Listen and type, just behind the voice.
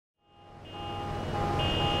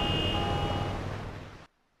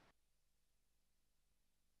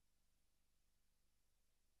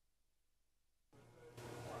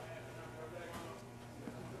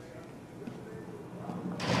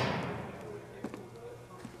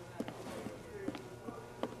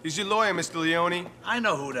He's your lawyer, Mr. Leone. I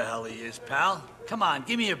know who the hell he is, pal. Come on,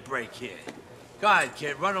 give me a break here. Go ahead,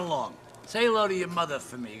 kid, run along. Say hello to your mother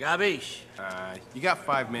for me, gabish? You got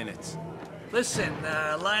 5 minutes. Listen,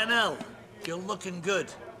 Lionel, you're looking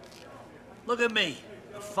good. Look at me,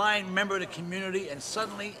 a fine member of the community, and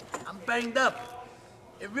suddenly I'm banged up.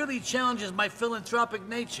 It really challenges my philanthropic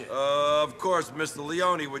nature. Of course, Mr.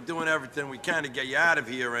 Leone, we're doing everything we can to get you out of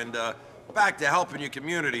here and, back to helping your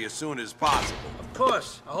community as soon as possible. Of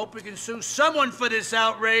course. I hope we can sue someone for this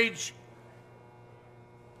outrage.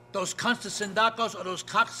 Those Constantindacos or those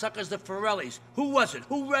cocksuckers, the Forellis? Who was it?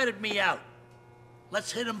 Who ratted me out?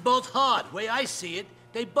 Let's hit them both hard. Way I see it,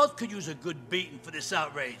 they both could use a good beating for this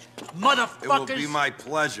outrage. Motherfuckers! It will be my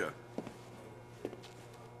pleasure.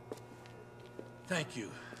 Thank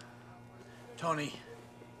you. Tony,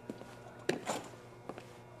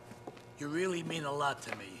 you really mean a lot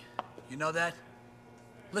to me. You know that?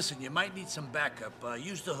 Listen, you might need some backup.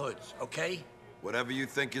 Use the hoods, okay? Whatever you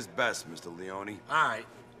think is best, Mr. Leone. All right.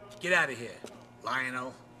 Get out of here,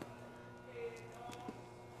 Lionel.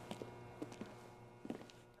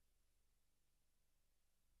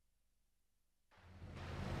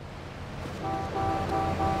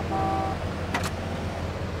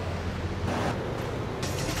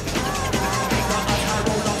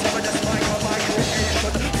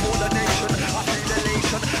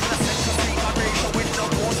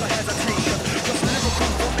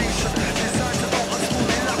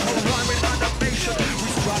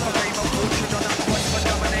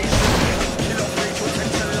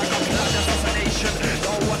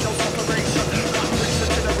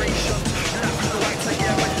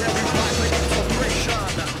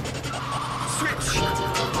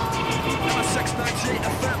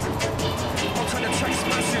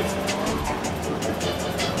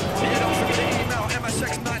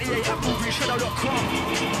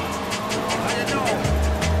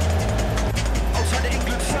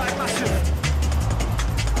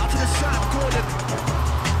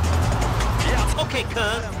 Okay,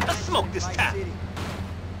 cuz, let's smoke this tap. I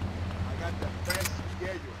got the best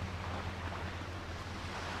schedule.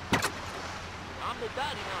 I'm the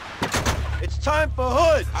daddy now. It's time for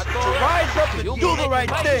Hood to rise up and do the right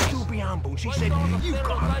thing. She'll be humble. She said, "You've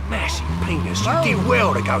got a massive penis. You did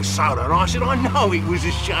well to go solo." And I said, "I know it was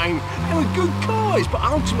a shame. They were good guys, but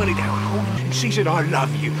ultimately they were old." And she said, "I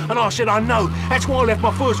love you." And I said, "I know. That's why I left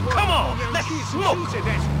my first." Come on, let's smoke. She said,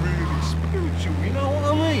 "That's really spiritual. You know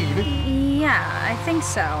what I mean?" Yeah, I think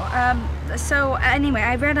so. So anyway,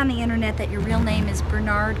 I read on the internet that your real name is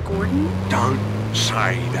Bernard Gordon. Don't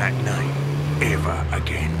say that name ever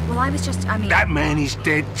again. Well, I mean... That man is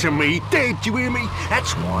dead to me. Dead, do you hear me?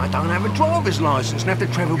 That's why I don't have a driver's license and have to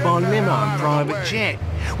travel by limo and private jet.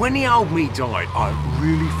 When the old me died, I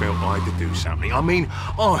really felt I had to do something. I mean,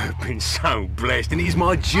 I have been so blessed, and it is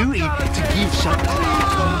my duty to give something to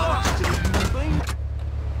the human being.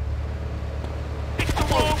 It's the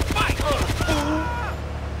wrong fight!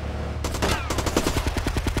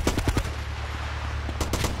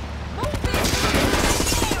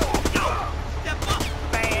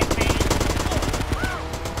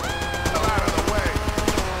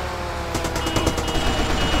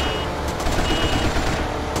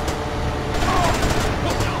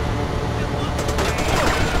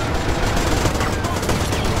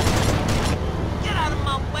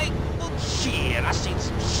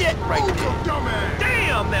 Right there.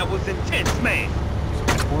 Damn, that was intense, man.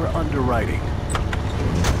 We're underwriting.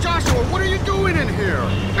 Joshua, what are you doing in here?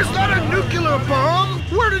 Is that a nuclear bomb?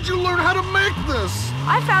 Where did you learn how to make this?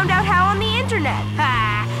 I found out how on the internet.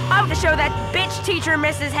 Ha! I'll have to show that bitch teacher,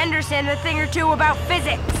 Mrs. Henderson, a thing or two about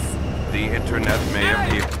physics. The internet may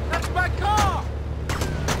appear. That's my car!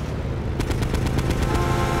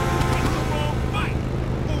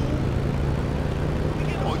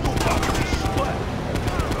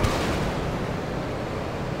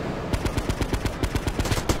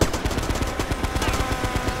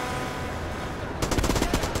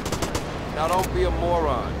 Now don't be a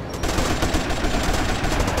moron.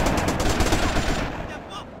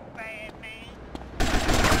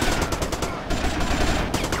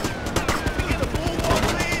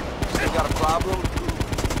 You got a problem?